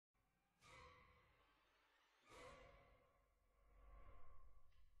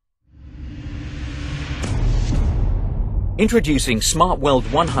Introducing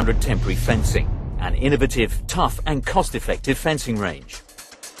Smartweld100 temporary fencing, an innovative, tough and cost-effective fencing range.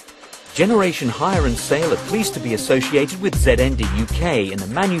 Generation Hire and Sale are pleased to be associated with ZND UK in the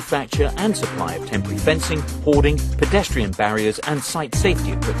manufacture and supply of temporary fencing, hoarding, pedestrian barriers and site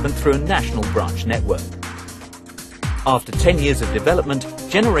safety equipment through a national branch network. After 10 years of development,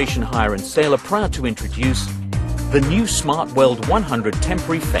 Generation Hire and Sale are proud to introduce the new Smartweld100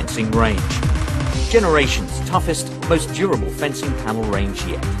 temporary fencing range. Generation's toughest, most durable fencing panel range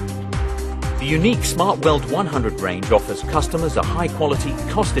yet. The unique Smartweld100 range offers customers a high-quality,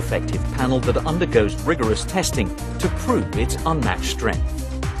 cost-effective panel that undergoes rigorous testing to prove its unmatched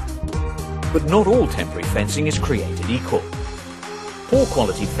strength. But not all temporary fencing is created equal. Poor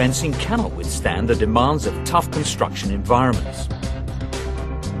quality fencing cannot withstand the demands of tough construction environments.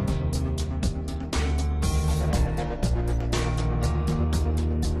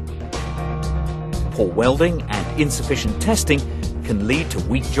 Poor welding and insufficient testing can lead to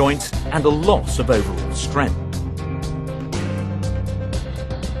weak joints and a loss of overall strength.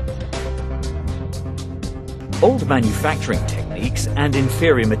 Old manufacturing techniques and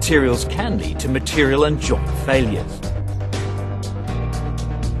inferior materials can lead to material and joint failures.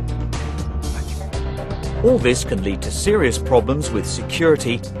 All this can lead to serious problems with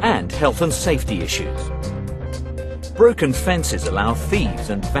security and health and safety issues. Broken fences allow thieves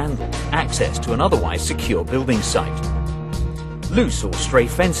and vandals access to an otherwise secure building site. Loose or stray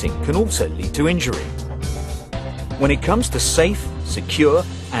fencing can also lead to injury. When it comes to safe, secure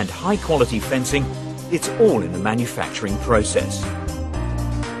and high-quality fencing, it's all in the manufacturing process.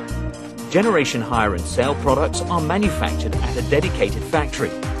 Generation Hire and Sale products are manufactured at a dedicated factory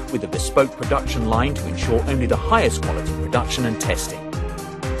with a bespoke production line to ensure only the highest quality production and testing.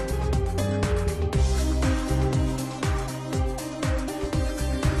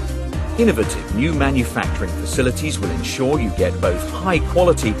 Innovative new manufacturing facilities will ensure you get both high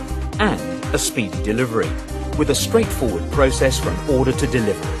quality and a speedy delivery, with a straightforward process from order to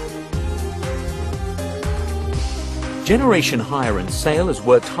delivery. Generation Hire and Sale has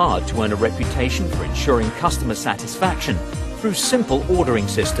worked hard to earn a reputation for ensuring customer satisfaction through simple ordering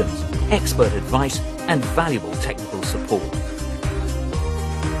systems, expert advice and valuable technical support.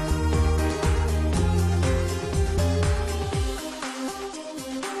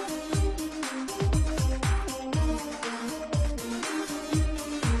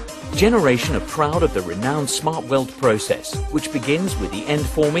 Generation are proud of the renowned Smartweld process, which begins with the end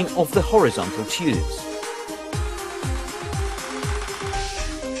forming of the horizontal tubes.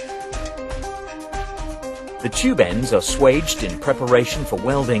 The tube ends are swaged in preparation for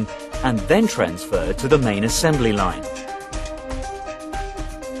welding and then transferred to the main assembly line.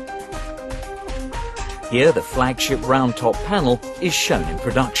 Here the flagship round top panel is shown in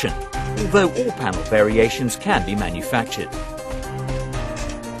production, although all panel variations can be manufactured.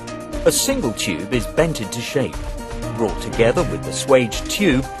 A single tube is bent into shape, brought together with the swaged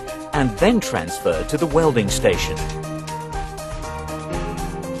tube and then transferred to the welding station.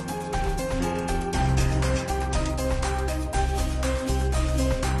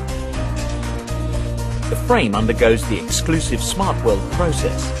 The frame undergoes the exclusive Smartweld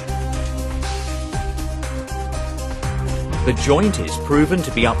process. The joint is proven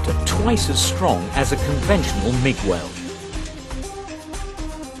to be up to twice as strong as a conventional MIG weld.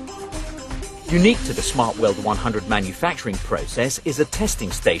 Unique to the Smartweld100 manufacturing process is a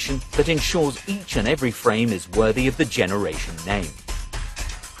testing station that ensures each and every frame is worthy of the Generation name.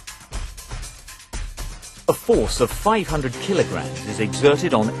 A force of 500 kilograms is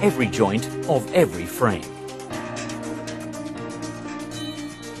exerted on every joint of every frame.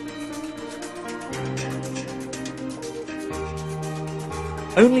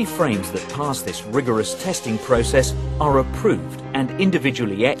 Only frames that pass this rigorous testing process are approved and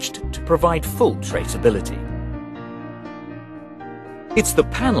individually etched to provide full traceability. It's the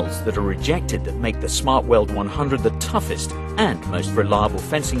panels that are rejected that make the Smartweld100 the toughest and most reliable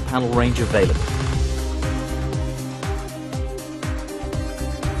fencing panel range available.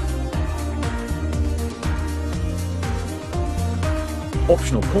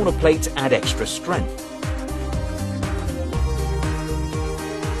 Optional corner plates add extra strength.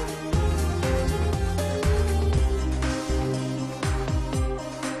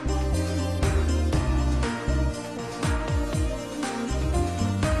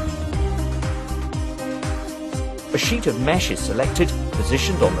 A sheet of mesh is selected,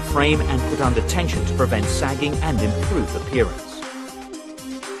 positioned on the frame and put under tension to prevent sagging and improve appearance.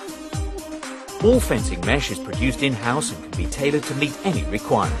 All fencing mesh is produced in-house and can be tailored to meet any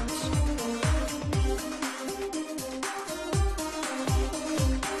requirements.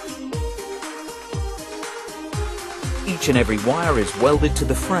 Each Each and every wire is welded to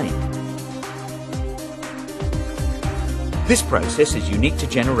the frame. This process is unique to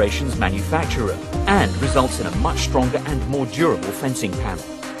Generation's manufacturer and results in a much stronger and more durable fencing panel.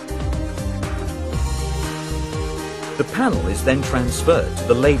 The panel is then transferred to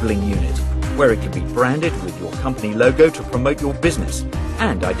the labelling unit, where it can be branded with your company logo to promote your business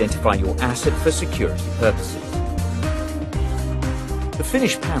and identify your asset for security purposes. The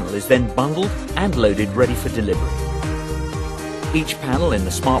finished panel is then bundled and loaded ready for delivery. Each panel in the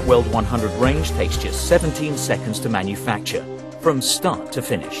Smartweld100 range takes just 17 seconds to manufacture, from start to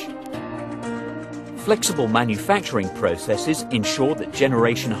finish. Flexible manufacturing processes ensure that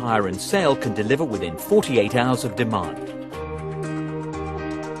Generation Hire and Sale can deliver within 48 hours of demand.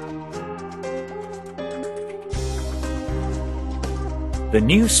 The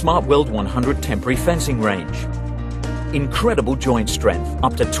new Smartweld100 temporary fencing range. Incredible joint strength,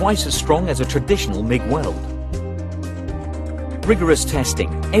 up to twice as strong as a traditional MIG weld. Rigorous testing.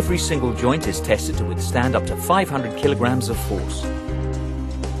 Every single joint is tested to withstand up to 500 kilograms of force.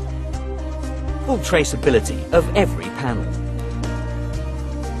 Full traceability of every panel.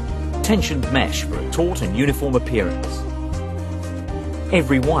 Tensioned mesh for a taut and uniform appearance.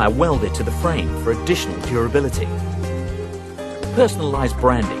 Every wire welded to the frame for additional durability. Personalised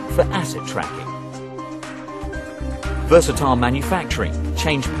branding for asset tracking. Versatile manufacturing.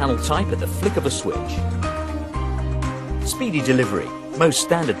 Change panel type at the flick of a switch. Speedy delivery. Most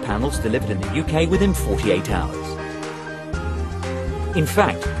standard panels delivered in the UK within 48 hours. In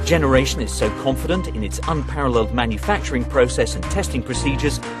fact, Generation is so confident in its unparalleled manufacturing process and testing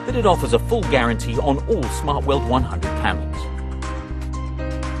procedures that it offers a full guarantee on all Smartweld100 panels.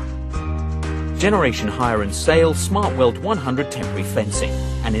 Generation Hire and Sale Smartweld100 temporary fencing,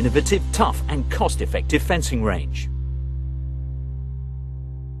 an innovative, tough and cost-effective fencing range.